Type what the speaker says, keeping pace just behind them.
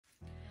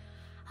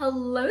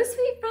Hello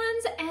sweet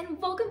friends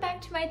and welcome back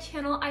to my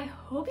channel. I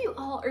hope you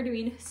all are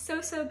doing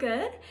so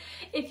good.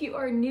 If you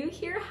are new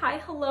here, hi,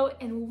 hello,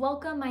 and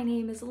welcome. My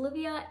name is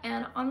Olivia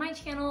and on my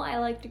channel I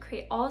like to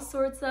create all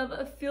sorts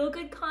of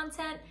feel-good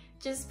content,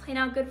 just plain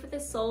out good for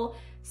the soul.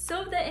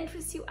 So if that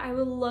interests you, I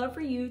would love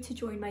for you to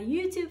join my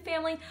YouTube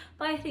family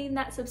by hitting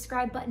that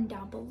subscribe button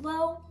down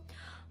below.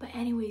 But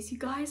anyways, you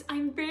guys,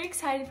 I'm very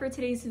excited for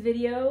today's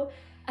video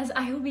as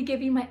I will be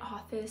giving my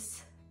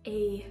office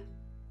a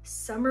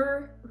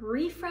summer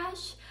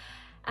refresh.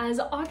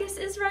 As August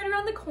is right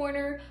around the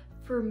corner,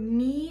 for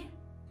me,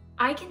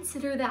 I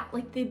consider that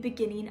like the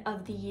beginning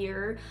of the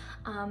year,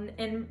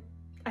 and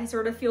I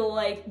sort of feel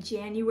like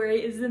January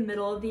is the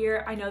middle of the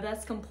year. I know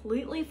that's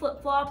completely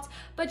flip-flopped,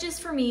 but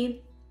just for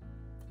me,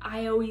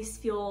 I always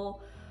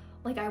feel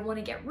like I want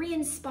to get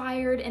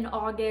re-inspired in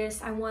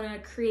August. I want to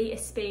create a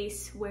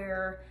space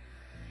where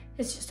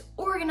it's just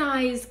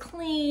organized,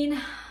 clean,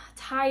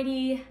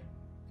 tidy.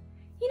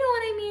 You know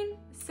what I mean?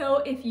 So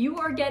if you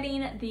are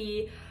getting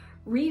the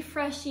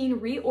refreshing,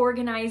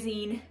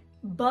 reorganizing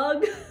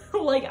bug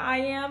like I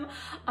am,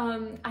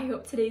 I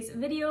hope today's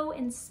video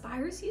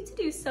inspires you to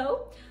do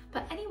so.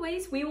 But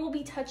anyways, we will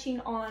be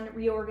touching on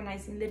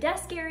reorganizing the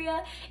desk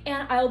area,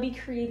 and I'll be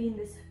creating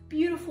this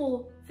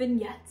beautiful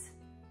vignette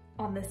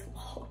on this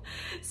wall.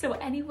 So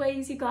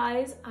anyways, you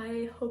guys,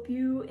 I hope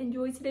you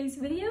enjoy today's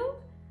video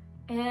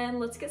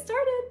and let's get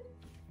started.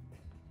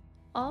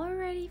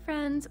 Alrighty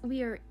friends,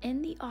 we are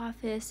in the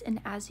office and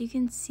as you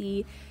can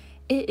see,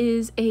 it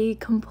is a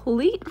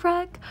complete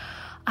wreck.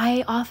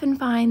 I often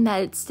find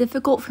that it's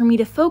difficult for me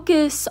to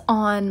focus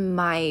on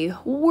my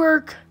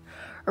work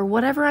or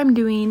whatever I'm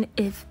doing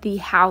if the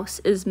house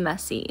is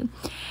messy.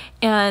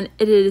 And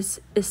it is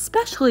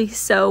especially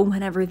so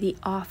whenever the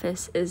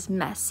office is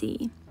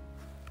messy.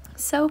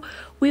 So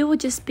we will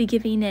just be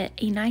giving it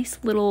a nice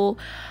little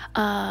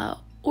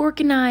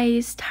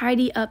organized,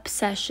 tidy up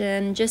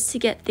session just to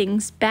get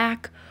things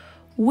back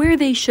where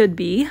they should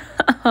be,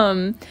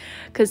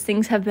 because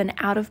things have been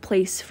out of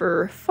place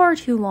for far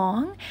too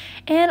long,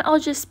 and I'll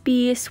just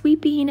be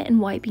sweeping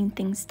and wiping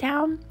things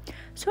down.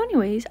 So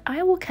anyways,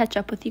 I will catch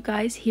up with you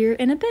guys here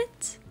in a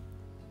bit.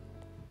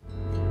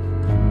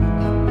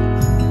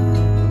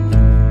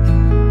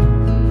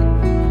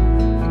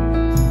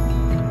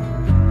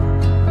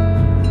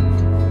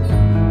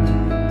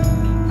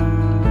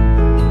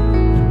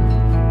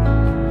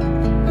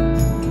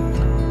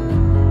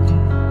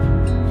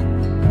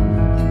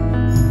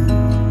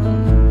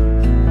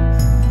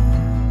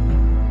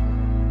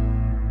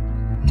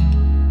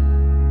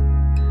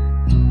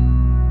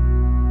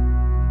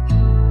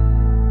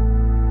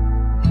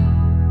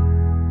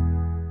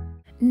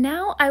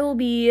 Now I will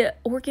be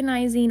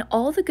organizing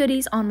all the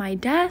goodies on my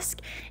desk,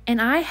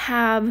 and I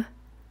have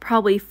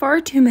probably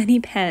far too many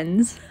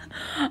pens,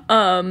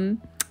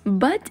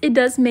 but it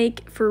does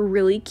make for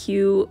really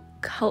cute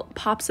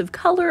pops of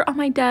color on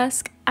my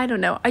desk. I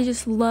don't know, I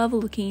just love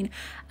looking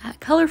at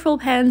colorful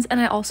pens, and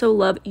I also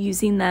love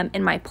using them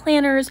in my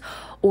planners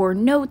or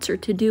notes or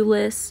to-do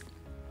lists.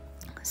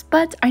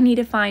 But I need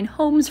to find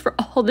homes for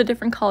all the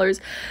different colors,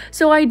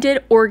 so I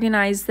did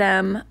organize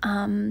them.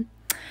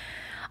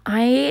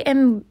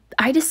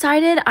 I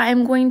decided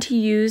I'm going to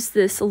use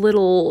this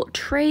little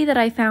tray that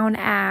I found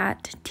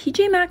at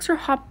TJ Maxx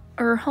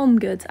or Home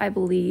Goods, I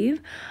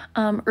believe,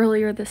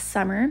 earlier this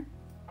summer.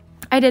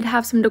 I did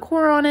have some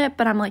decor on it,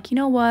 but I'm like, you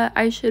know what?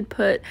 I should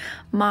put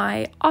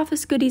my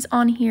office goodies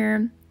on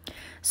here.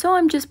 So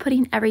I'm just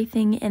putting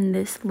everything in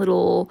this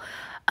little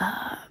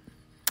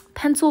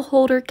pencil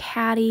holder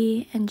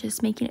caddy and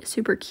just making it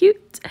super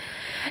cute.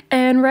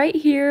 And right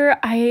here,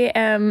 I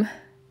am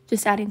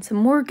just adding some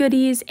more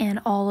goodies and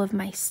all of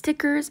my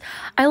stickers.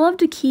 I love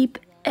to keep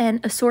an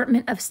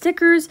assortment of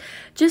stickers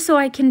just so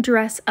I can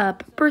dress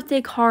up birthday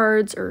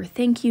cards or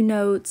thank you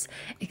notes,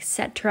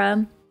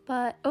 etc.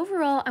 But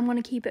overall, I'm going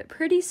to keep it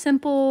pretty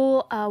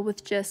simple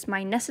with just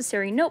my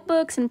necessary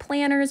notebooks and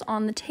planners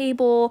on the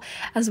table,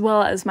 as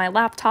well as my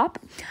laptop.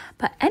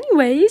 But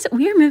anyways,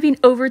 we are moving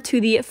over to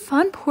the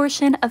fun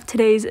portion of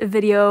today's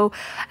video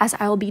as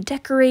I will be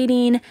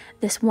decorating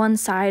this one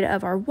side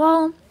of our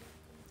wall.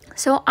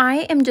 So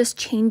I am just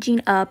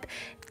changing up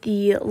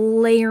the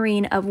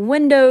layering of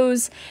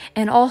windows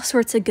and all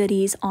sorts of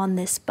goodies on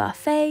this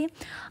buffet.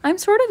 I'm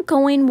sort of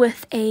going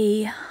with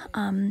a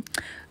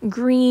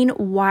green,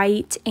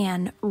 white,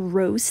 and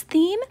rose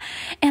theme,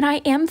 and I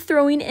am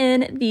throwing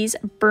in these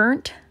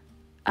burnt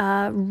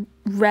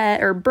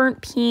red or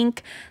burnt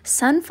pink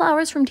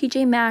sunflowers from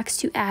TJ Maxx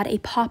to add a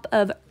pop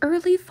of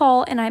early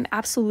fall, and I'm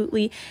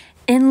absolutely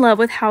in love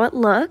with how it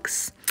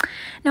looks.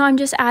 Now I'm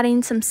just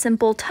adding some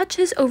simple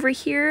touches over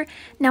here.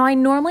 Now I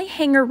normally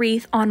hang a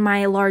wreath on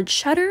my large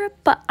shutter,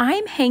 but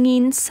I'm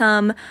hanging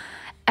some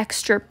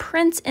extra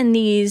prints in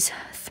these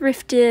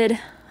thrifted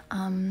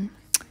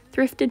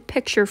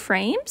picture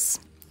frames.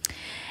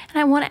 And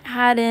I want to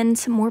add in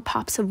some more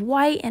pops of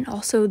white, and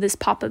also this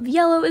pop of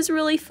yellow is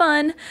really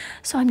fun.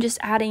 So I'm just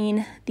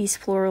adding these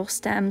floral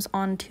stems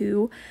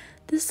onto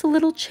this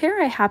little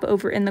chair I have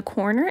over in the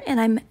corner, and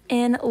I'm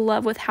in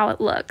love with how it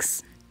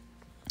looks.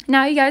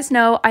 Now you guys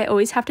know I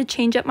always have to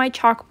change up my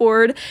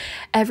chalkboard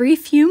every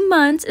few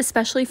months,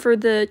 especially for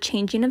the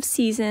changing of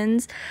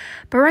seasons.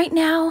 But right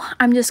now,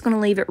 I'm just going to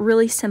leave it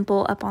really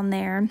simple up on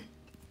there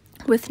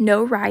with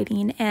no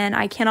writing, and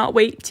I cannot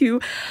wait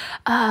to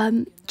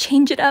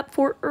change it up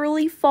for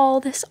early fall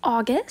this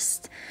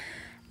August.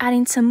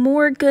 Adding some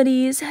more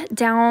goodies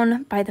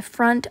down by the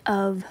front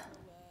of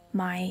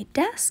my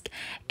desk.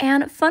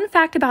 And fun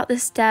fact about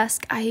this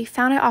desk, I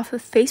found it off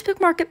of Facebook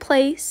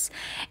Marketplace,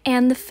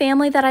 and the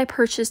family that I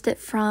purchased it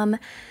from,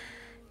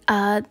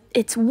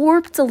 it's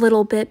warped a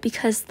little bit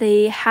because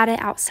they had it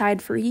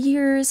outside for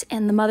years,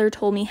 and the mother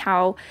told me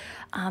how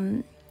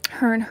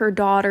her and her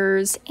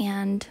daughters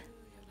and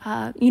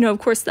of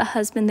course the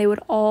husband, they would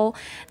all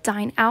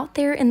dine out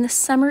there in the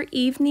summer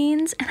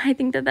evenings, and I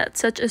think that that's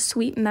such a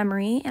sweet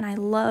memory, and I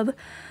love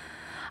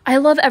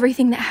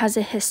everything that has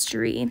a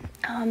history.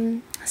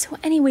 So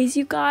anyways,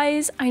 you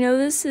guys, I know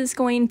this is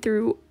going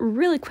through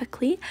really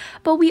quickly,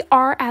 but we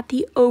are at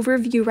the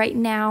overview right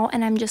now,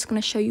 and I'm just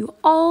going to show you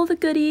all the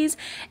goodies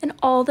and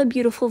all the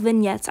beautiful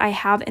vignettes I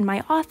have in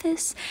my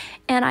office,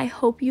 and I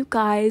hope you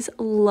guys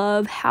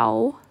love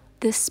how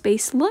this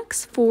space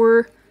looks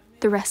for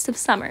the rest of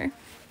summer.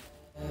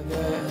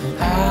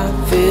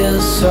 I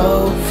feel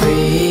so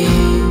free,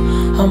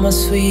 I'm a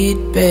sweet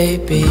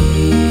baby.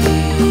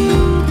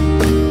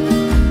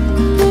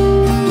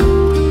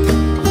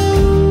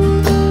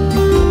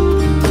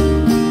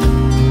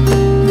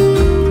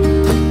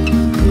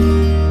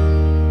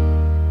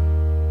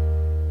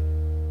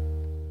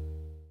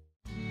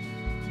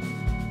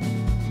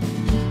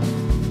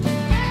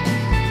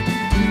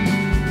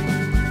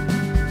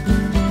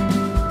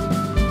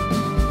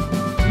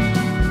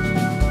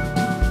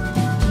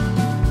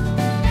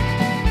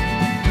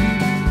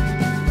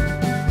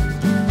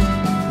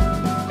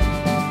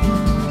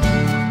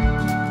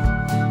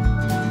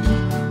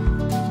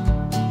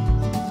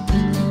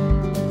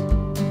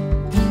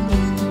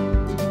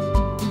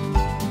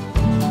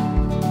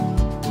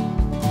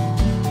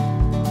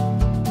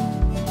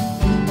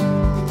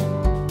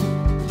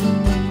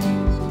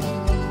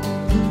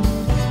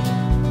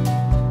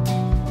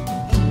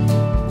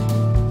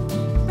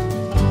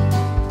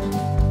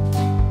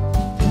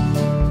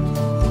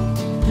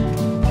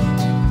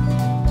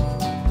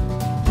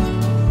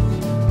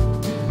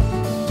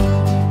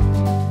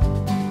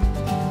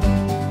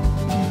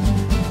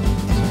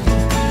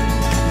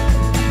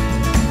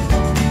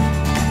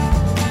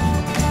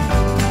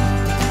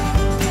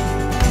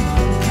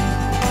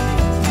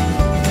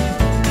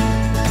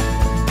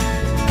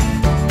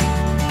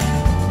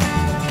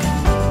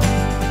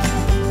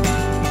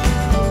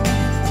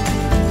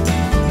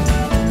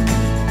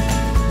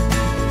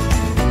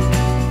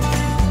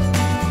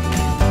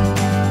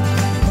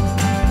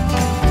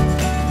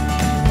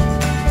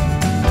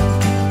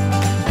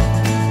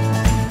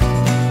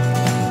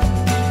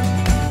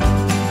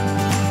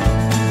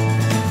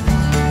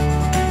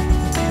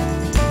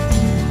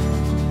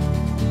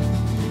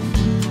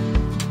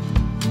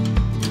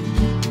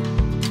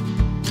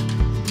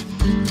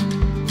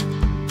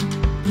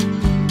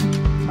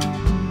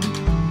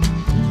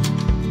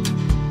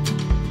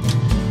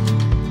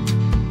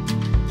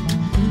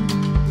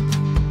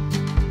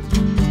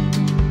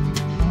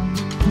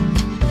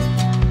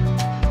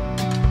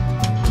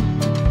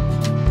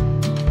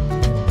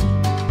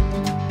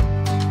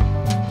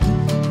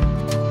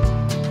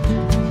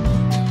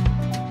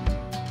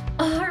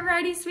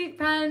 Sweet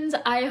friends,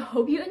 I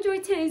hope you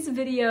enjoyed today's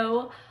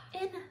video.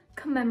 In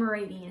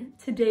commemorating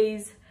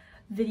today's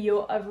video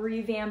of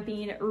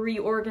revamping,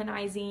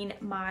 reorganizing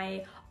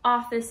my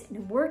office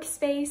and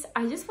workspace,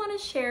 I just want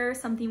to share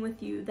something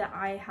with you that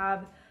I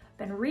have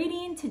been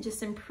reading to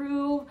just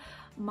improve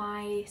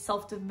my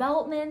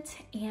self-development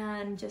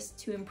and just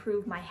to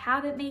improve my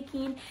habit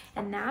making,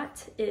 and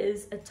that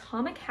is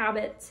Atomic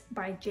Habits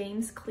by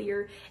James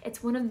Clear.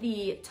 It's one of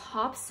the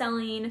top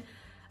selling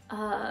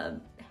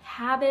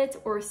habit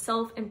or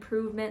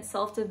self-improvement,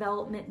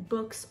 self-development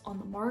books on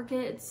the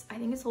market. I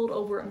think it's sold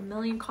over 1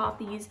 million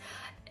copies.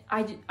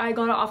 I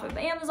got it off of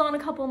Amazon a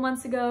couple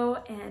months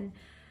ago, and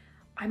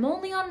I'm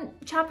only on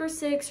chapter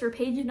 6 or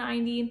page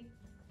 90,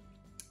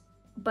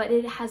 but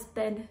it has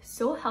been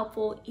so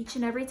helpful each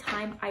and every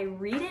time I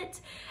read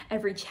it.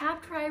 Every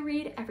chapter I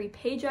read, every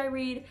page I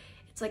read,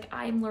 it's like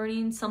I'm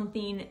learning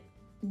something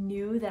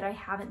new that I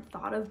haven't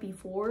thought of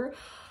before.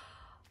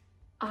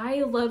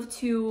 I love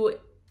to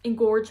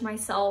engorge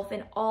myself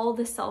in all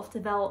the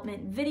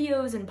self-development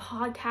videos and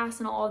podcasts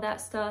and all of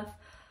that stuff,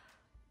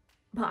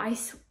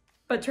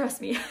 but trust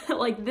me,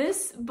 like,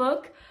 this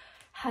book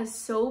has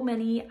so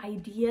many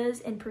ideas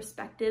and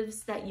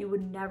perspectives that you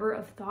would never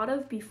have thought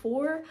of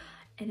before,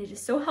 and it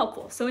is so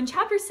helpful. So in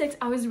chapter 6,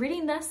 I was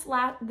reading this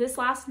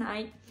last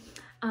night.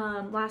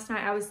 Last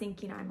night I was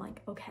thinking, I'm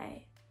like,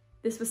 okay,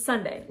 this was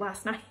Sunday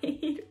last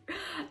night,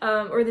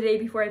 or the day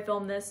before I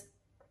filmed this.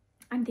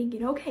 I'm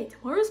thinking, okay,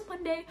 tomorrow's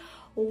Monday.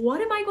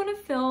 What am I going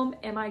to film?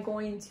 Am I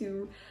going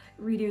to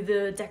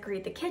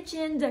decorate the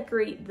kitchen,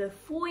 decorate the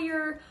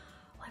foyer?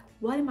 Like,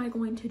 what am I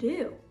going to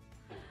do?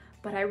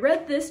 But I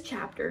read this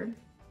chapter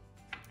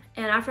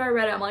And after I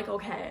read it, I'm like,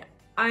 okay,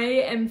 I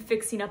am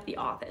fixing up the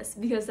office,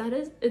 because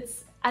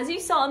it's, as you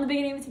saw in the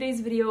beginning of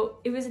today's video,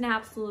 it was an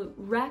absolute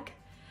wreck.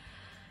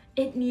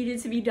 It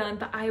needed to be done,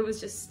 but I was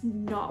just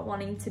not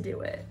wanting to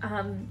do it.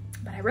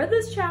 But I read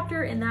this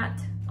chapter and that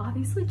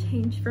obviously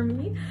changed for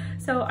me.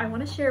 So I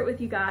want to share it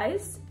with you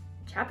guys.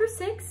 Chapter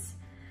 6,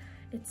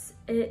 it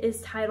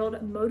is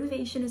titled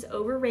Motivation is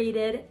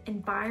Overrated,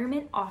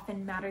 Environment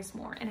Often Matters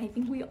More. And I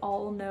think we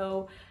all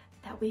know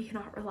that we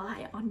cannot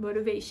rely on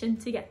motivation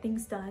to get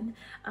things done.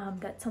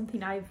 That's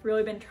something I've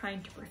really been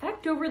trying to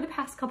perfect over the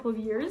past couple of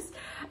years.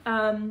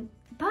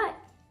 But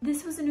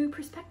this was a new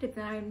perspective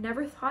that I've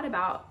never thought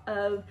about,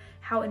 of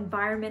how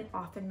environment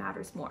often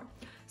matters more.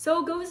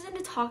 So it goes in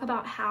to talk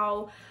about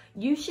how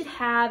you should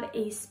have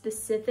a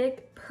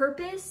specific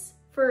purpose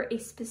for a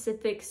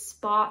specific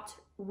spot,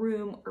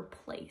 room, or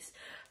place.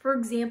 For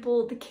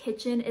example, the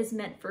kitchen is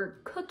meant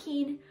for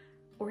cooking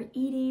or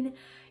eating.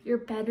 Your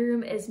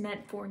bedroom is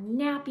meant for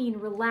napping,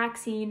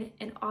 relaxing,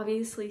 and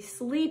obviously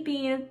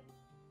sleeping.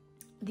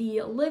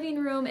 The living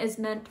room is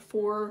meant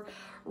for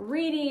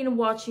reading,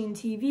 watching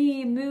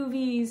TV,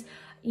 movies,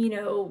 you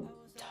know,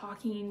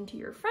 talking to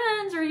your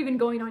friends, or even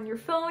going on your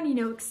phone, you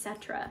know,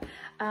 etc.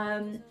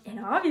 And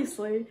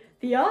obviously,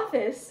 the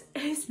office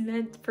is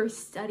meant for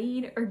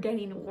studying or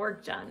getting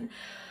work done.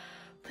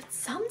 But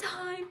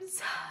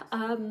sometimes,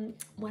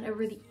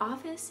 whenever the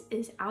office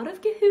is out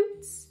of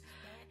cahoots,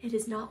 it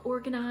is not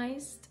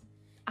organized,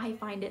 I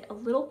find it a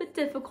little bit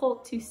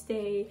difficult to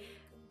stay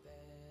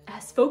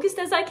as focused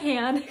as I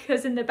can,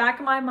 because in the back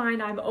of my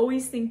mind, I'm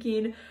always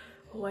thinking,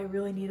 oh, I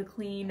really need to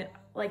clean.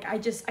 Like, I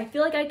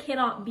feel like I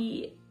cannot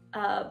be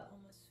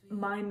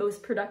my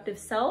most productive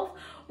self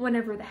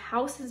whenever the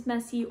house is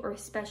messy, or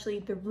especially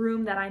the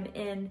room that I'm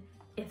in,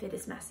 if it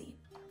is messy.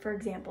 For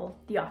example,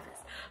 the office.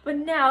 But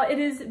now it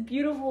is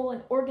beautiful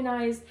and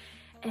organized,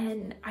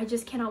 and I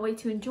just cannot wait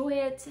to enjoy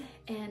it.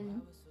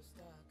 And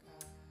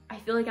I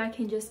feel like I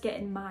can just get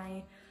in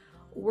my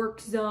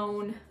work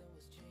zone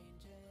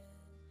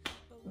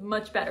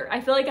much better.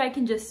 I feel like I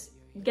can just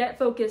get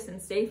focused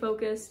and stay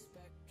focused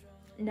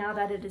now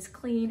that it is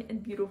clean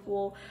and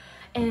beautiful.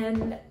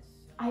 And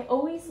I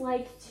always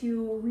like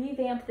to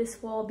revamp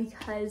this wall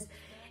because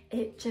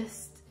it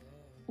just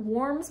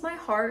warms my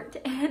heart,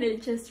 and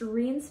it just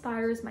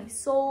re-inspires my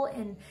soul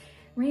and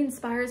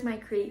re-inspires my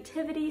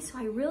creativity. So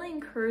I really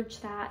encourage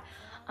that.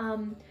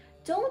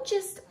 Don't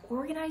just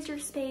organize your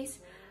space,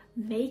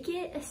 make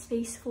it a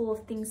space full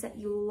of things that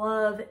you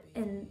love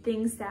and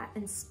things that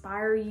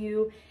inspire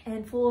you,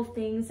 and full of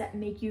things that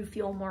make you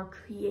feel more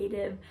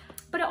creative.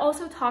 But it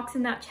also talks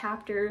in that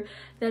chapter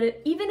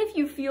that even if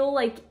you feel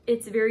like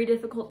it's very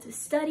difficult to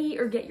study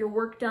or get your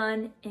work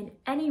done in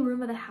any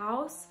room of the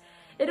house,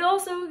 it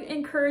also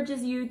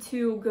encourages you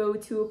to go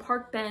to a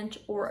park bench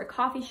or a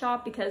coffee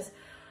shop, because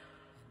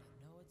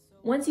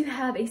once you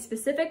have a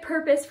specific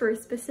purpose for a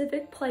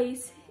specific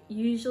place,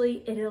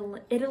 usually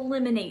it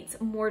eliminates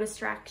more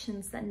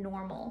distractions than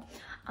normal.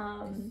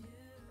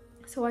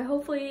 So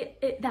hopefully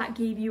that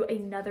gave you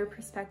another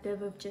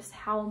perspective of just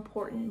how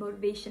important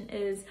motivation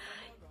is.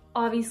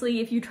 Obviously,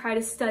 if you try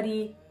to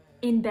study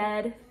in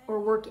bed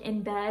or work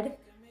in bed,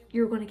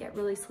 you're going to get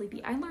really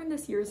sleepy. I learned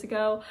this years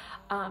ago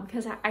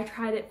because I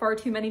tried it far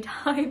too many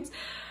times.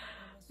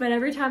 But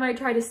every time I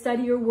try to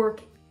study or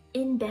work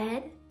in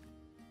bed,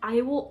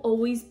 I will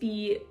always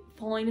be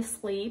falling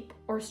asleep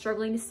or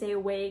struggling to stay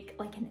awake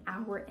like an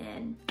hour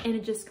in, and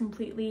it just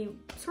completely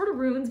sort of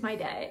ruins my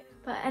day.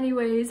 But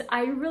anyways,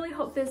 I really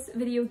hope this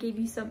video gave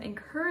you some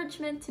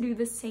encouragement to do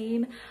the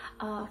same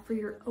for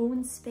your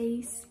own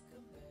space.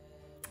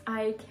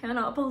 I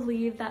cannot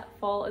believe that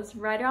fall is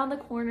right around the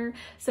corner.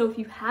 So if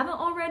you haven't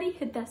already,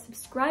 hit that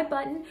subscribe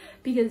button,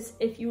 because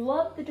if you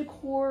love the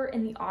decor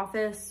in the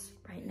office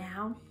right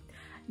now,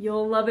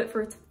 you'll love it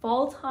for its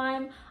fall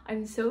time.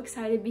 I'm so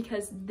excited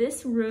because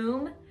this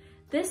room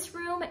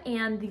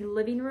and the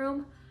living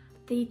room,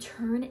 they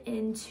turn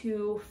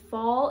into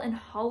fall and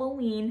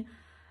Halloween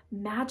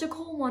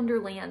magical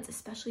wonderlands,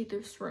 especially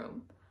this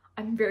room.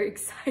 I'm very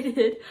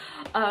excited.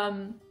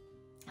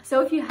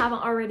 So if you haven't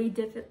already,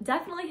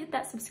 definitely hit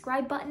that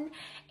subscribe button.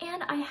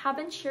 And I have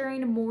been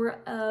sharing more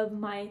of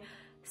my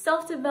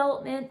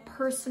self-development,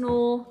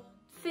 personal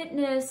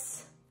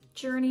fitness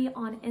journey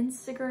on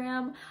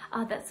Instagram.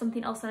 That's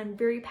something else that I'm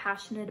very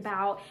passionate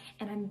about,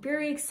 and I'm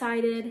very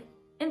excited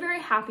and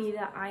very happy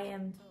that I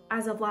am,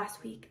 as of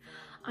last week,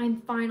 I'm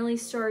finally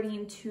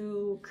starting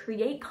to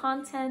create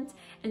content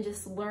and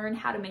just learn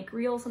how to make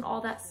reels and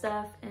all that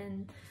stuff.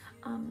 And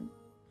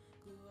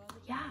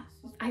yeah,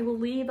 I will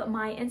leave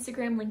my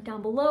Instagram link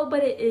down below,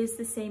 but it is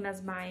the same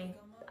as my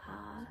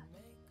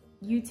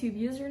YouTube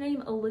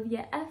username,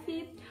 Olivia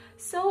Effie.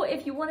 So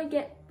if you want to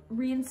get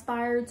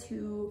re-inspired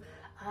to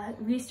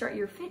restart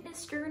your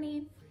fitness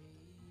journey,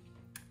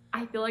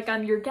 I feel like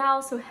I'm your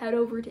gal, so head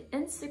over to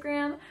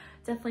Instagram.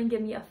 Definitely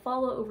give me a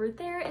follow over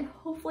there, and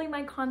hopefully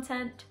my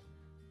content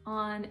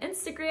on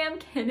Instagram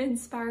can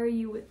inspire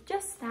you with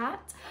just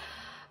that.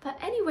 But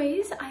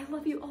anyways, I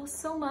love you all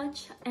so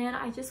much, and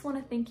I just want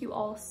to thank you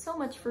all so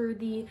much for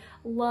the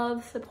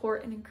love,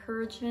 support, and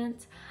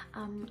encouragement.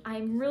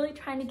 I'm really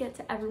trying to get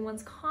to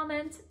everyone's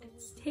comments.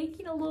 It's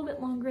taking a little bit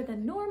longer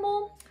than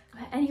normal.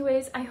 But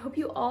anyways, I hope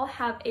you all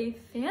have a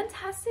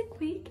fantastic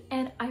week,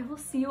 and I will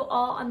see you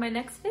all on my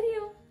next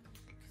video.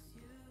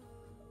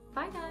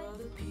 Bye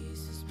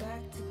guys.